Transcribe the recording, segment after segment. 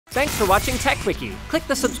Thanks for watching TechQuickie. Click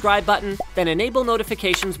the subscribe button, then enable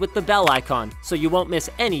notifications with the bell icon so you won't miss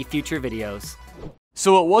any future videos.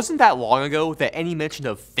 So it wasn't that long ago that any mention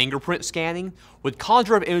of fingerprint scanning would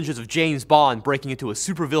conjure up images of James Bond breaking into a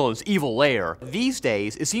supervillain's evil lair. These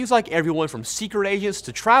days, it seems like everyone from secret agents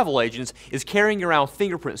to travel agents is carrying around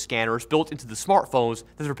fingerprint scanners built into the smartphones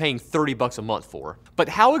that they're paying $30 a month for. But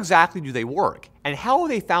how exactly do they work? And how have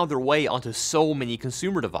they found their way onto so many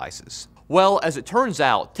consumer devices? Well, as it turns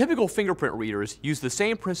out, typical fingerprint readers use the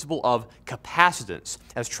same principle of capacitance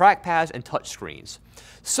as trackpads and touchscreens.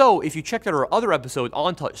 So, if you checked out our other episode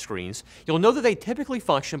on touchscreens, you'll know that they typically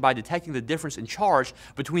function by detecting the difference in charge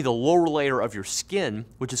between the lower layer of your skin,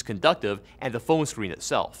 which is conductive, and the phone screen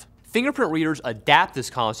itself. Fingerprint readers adapt this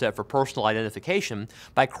concept for personal identification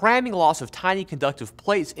by cramming lots of tiny conductive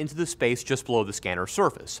plates into the space just below the scanner's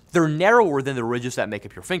surface. They're narrower than the ridges that make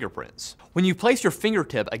up your fingerprints. When you place your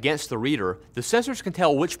fingertip against the reader, the sensors can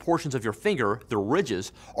tell which portions of your finger, the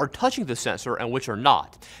ridges, are touching the sensor and which are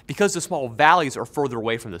not, because the small valleys are further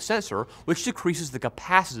away from the sensor, which decreases the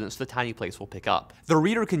capacitance the tiny plates will pick up. The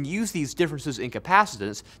reader can use these differences in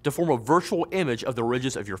capacitance to form a virtual image of the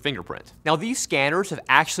ridges of your fingerprint. Now, these scanners have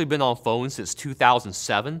actually been on phones since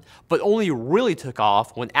 2007, but only really took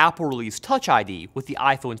off when Apple released Touch ID with the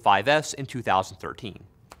iPhone 5S in 2013.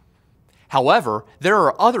 However, there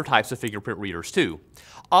are other types of fingerprint readers too.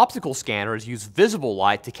 Optical scanners use visible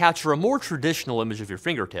light to capture a more traditional image of your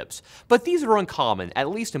fingertips, but these are uncommon, at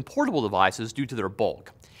least in portable devices, due to their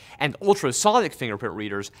bulk. And ultrasonic fingerprint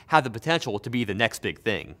readers have the potential to be the next big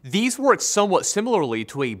thing. These work somewhat similarly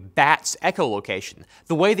to a bat's echolocation,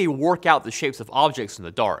 the way they work out the shapes of objects in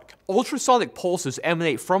the dark. Ultrasonic pulses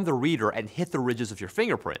emanate from the reader and hit the ridges of your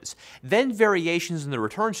fingerprints. Then variations in the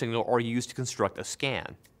return signal are used to construct a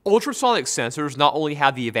scan. Ultrasonic sensors not only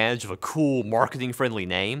have the advantage of a cool, marketing-friendly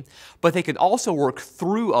name, but they can also work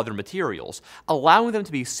through other materials, allowing them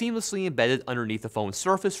to be seamlessly embedded underneath the phone's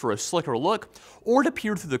surface for a slicker look, or to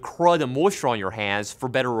peer through the crud and moisture on your hands for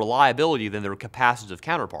better reliability than their capacitive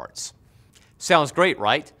counterparts. Sounds great,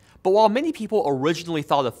 right? But while many people originally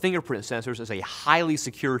thought of fingerprint sensors as a highly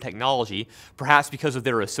secure technology, perhaps because of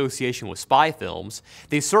their association with spy films,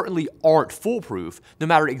 they certainly aren't foolproof, no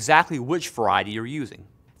matter exactly which variety you're using.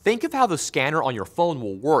 Think of how the scanner on your phone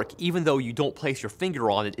will work even though you don't place your finger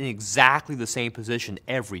on it in exactly the same position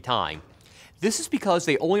every time. This is because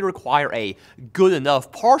they only require a good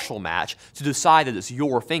enough partial match to decide that it's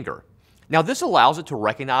your finger. Now, this allows it to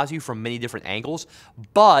recognize you from many different angles,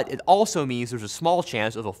 but it also means there's a small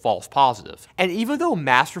chance of a false positive. And even though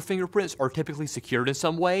master fingerprints are typically secured in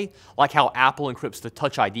some way, like how Apple encrypts the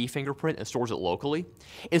Touch ID fingerprint and stores it locally,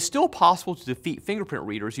 it's still possible to defeat fingerprint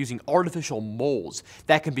readers using artificial molds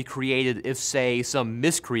that can be created if, say, some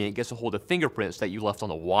miscreant gets a hold of fingerprints that you left on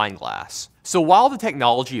a wine glass. So while the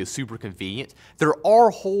technology is super convenient, there are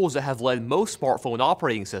holes that have led most smartphone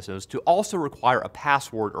operating systems to also require a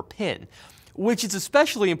password or PIN, which is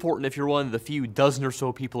especially important if you're one of the few dozen or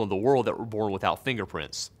so people in the world that were born without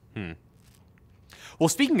fingerprints. Well,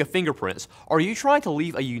 speaking of fingerprints, are you trying to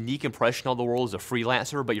leave a unique impression on the world as a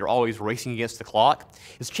freelancer, but you're always racing against the clock?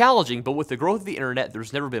 It's challenging, but with the growth of the internet,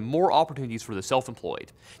 there's never been more opportunities for the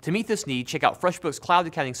self-employed. To meet this need, check out FreshBooks cloud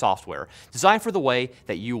accounting software, designed for the way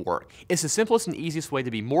that you work. It's the simplest and easiest way to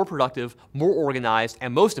be more productive, more organized,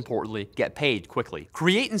 and most importantly, get paid quickly.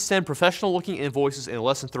 Create and send professional-looking invoices in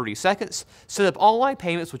less than 30 seconds, set up online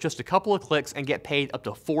payments with just a couple of clicks, and get paid up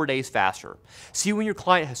to 4 days faster. See when your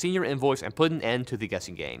client has seen your invoice and put an end to the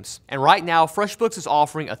guessing games. And right now, FreshBooks is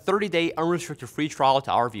offering a 30-day unrestricted free trial to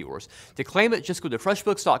our viewers. To claim it, just go to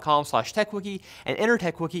freshbooks.com/techquickie and enter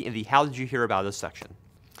TechQuickie in the How Did You Hear About Us section.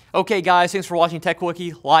 Okay guys, thanks for watching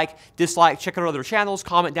TechQuickie. Like, dislike, check out our other channels,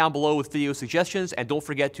 comment down below with video suggestions, and don't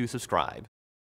forget to subscribe.